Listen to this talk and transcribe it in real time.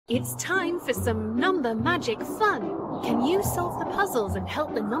It's time for some number magic fun. Can you solve the puzzles and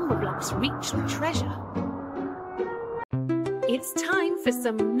help the Numberblocks reach the treasure? It's time for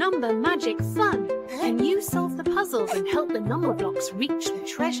some number magic fun. Can you solve the puzzles and help the Numberblocks reach the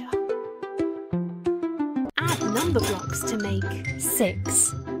treasure? Add number blocks to make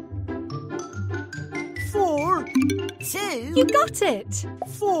 6. 4, 2. You got it!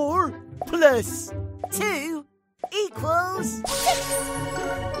 4 plus 2 equals 6.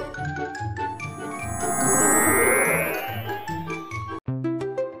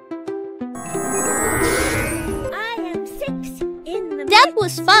 That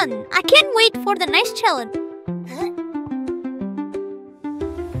was fun! I can't wait for the next challenge.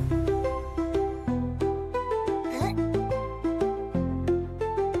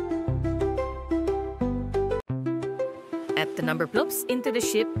 Add the number blocks into the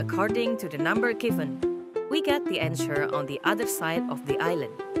ship according to the number given. We get the answer on the other side of the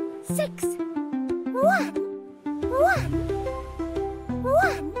island. 6. 1. 1.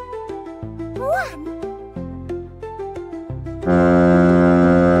 1. 1.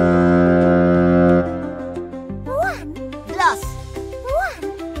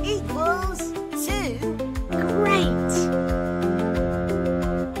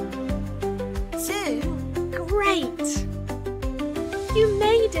 You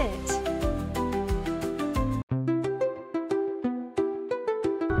made it!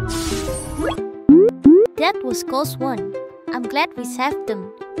 That was close one. I'm glad we saved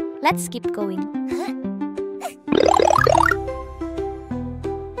them. Let's keep going.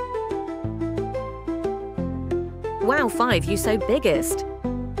 Wow, 5, you so biggest.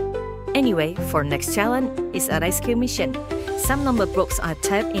 Anyway, for next challenge is a rescue mission. Some number blocks are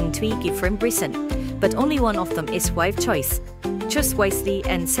trapped in 3 different prisons, but only one of them is wife choice. Choose wisely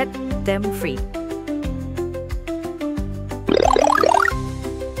and set them free.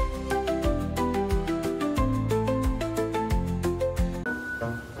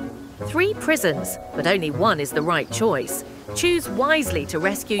 Three prisons, but only one is the right choice. Choose wisely to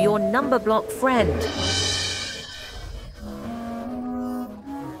rescue your number block friend.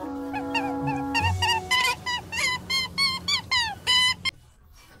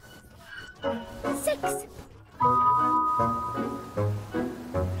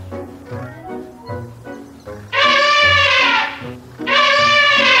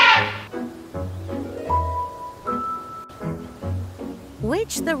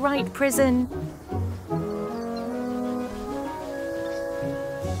 Which the right prison?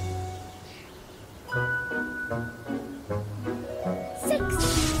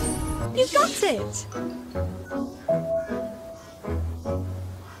 You got it!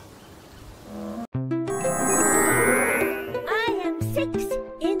 I am 6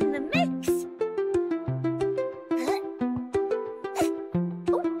 in the mix.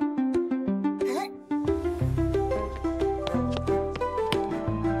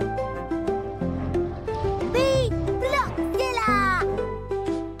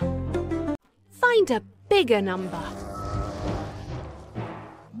 Find a bigger number.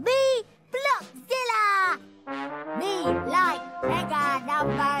 Me like bigger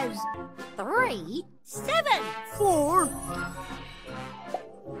numbers. 3, 7. 4.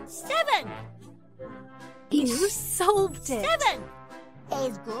 7. You solved it! 7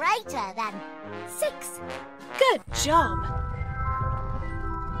 is greater than 6. Good job!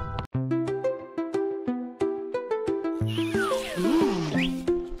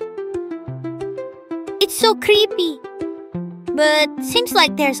 It's so creepy. But seems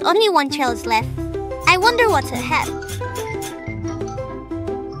like there's only one challenge left. I wonder what's ahead.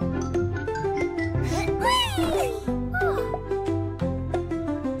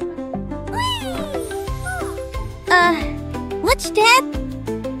 What's that?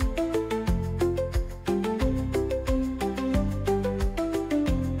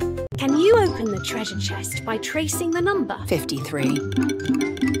 Can you open the treasure chest by tracing the number? 53.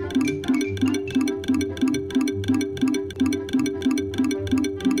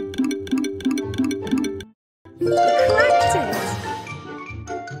 Cracked it!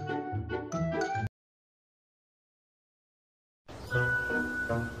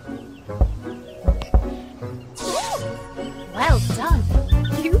 Well done!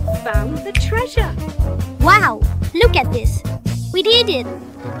 You found the treasure! Wow, look at this. We did it.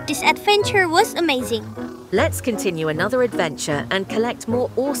 This adventure was amazing. Let's continue another adventure and collect more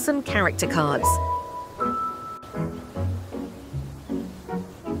awesome character cards.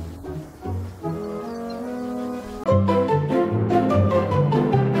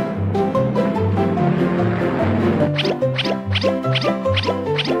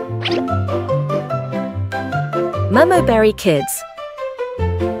 Momoberry Kids.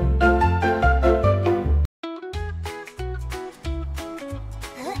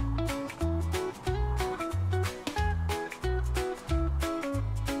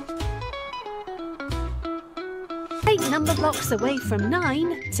 blocks away from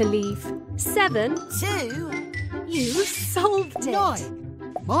 9 to leave 7. 2. You solved it.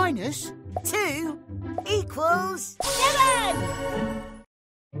 9 minus 2 equals 7.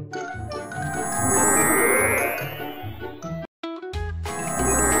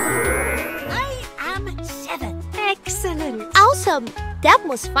 I am 7. Excellent. Awesome! That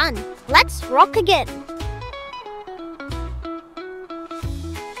was fun. Let's rock again.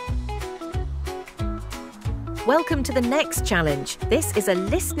 Welcome to the next challenge. This is a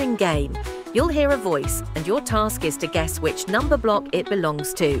listening game. You'll hear a voice, and your task is to guess which number block it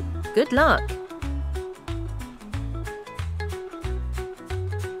belongs to. Good luck!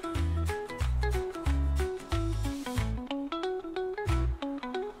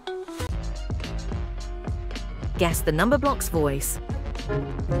 Guess the Numberblock's voice.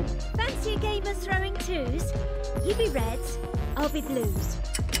 Fancy a game of throwing twos? You be reds, I'll be blues.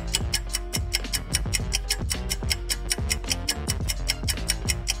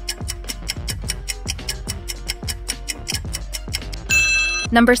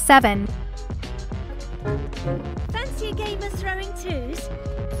 Number 7. Fancy a game of throwing twos?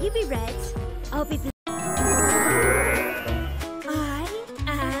 You be reds, I'll be blues. I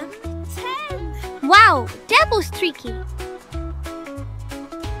am 10. Wow, that was tricky.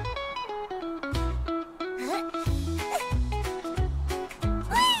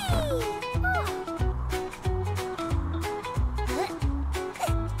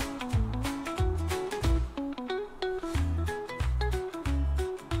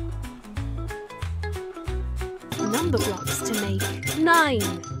 Number blocks to make 9.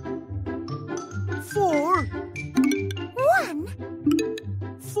 4.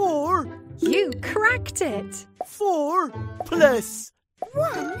 1. 4. You cracked it. 4 plus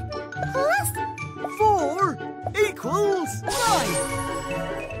 1 plus 4 equals 9.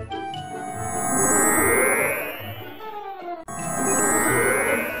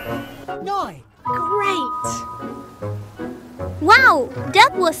 9. Great. Wow,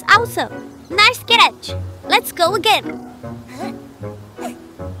 that was awesome. Nice catch. Let's go again.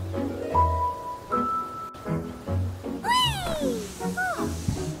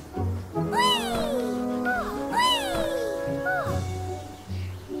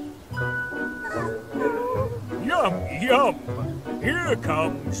 Yum, yum! Here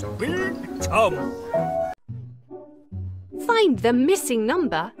comes Big Tom. Find the missing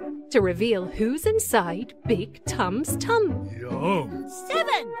number to reveal who's inside Big Tum's tum. Yum! 7,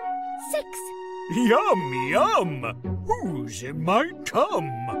 6, Yum, yum! Who's in my tum?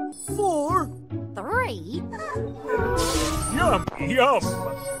 4. 3. Yum, yum!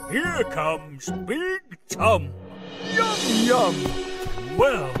 Here comes Big Tom. Yum, yum!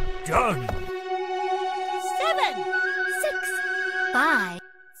 Well done! 7, 6, 5,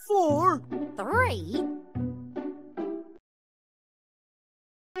 4. 3.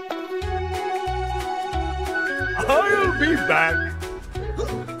 I'll be back.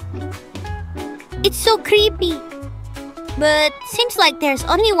 It's so creepy. But seems like there's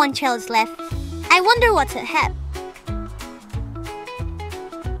only one challenge left. I wonder what's ahead.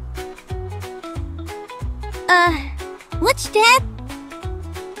 What's that?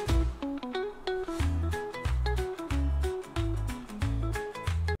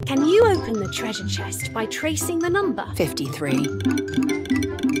 Can you open the treasure chest by tracing the number? 53.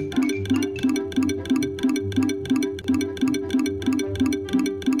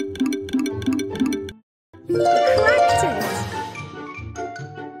 Cracked it!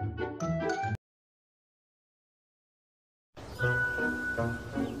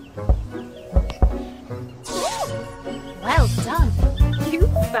 Well done! You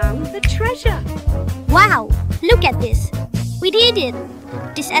found the treasure! Wow, look at this. We did it.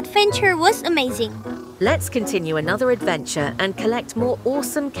 This adventure was amazing. Let's continue another adventure and collect more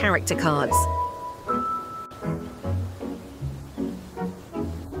awesome character cards.